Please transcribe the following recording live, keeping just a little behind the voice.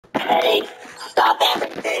Hey, stop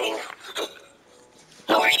everything.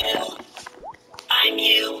 Who are you? I'm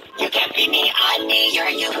you. You can't be me. I'm me. You're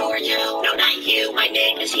you. Who are you? No, not you. My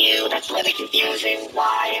name is you. That's really confusing.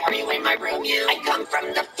 Why are you in my room, you? I come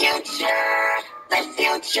from the future. The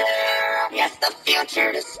future. Yes, the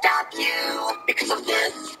future to stop you. Because of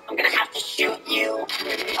this, I'm gonna have to shoot you.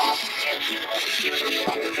 I'll shoot you. I'll shoot you.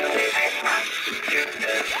 I have to shoot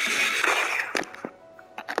this.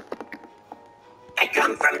 I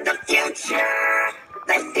come from the future.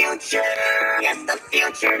 The future. Yes, the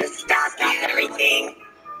future to stop everything.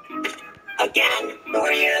 Again, who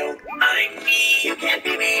are you? I'm me. You can't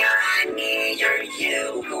be me. I'm me. You're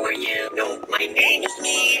you. Who are you? No, my name is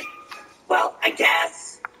me. Well, I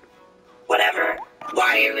guess. Whatever.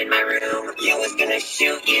 Why are you in my room? You was gonna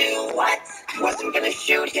shoot you. What? Wasn't gonna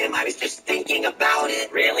shoot him. I was just thinking about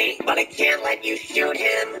it. Really? But I can't let you shoot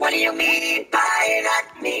him. What do you mean by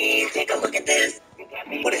not me? Take a look at this.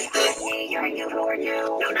 What is this? You're you. Who are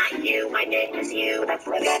you? No, not you. My name is you.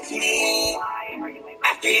 That's me.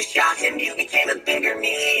 After you shot him, you became a bigger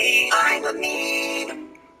me. I'm a meme.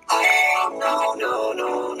 Oh, no, no,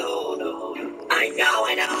 no, no, no. I know.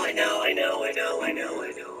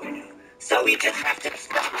 So we just have to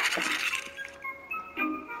stop.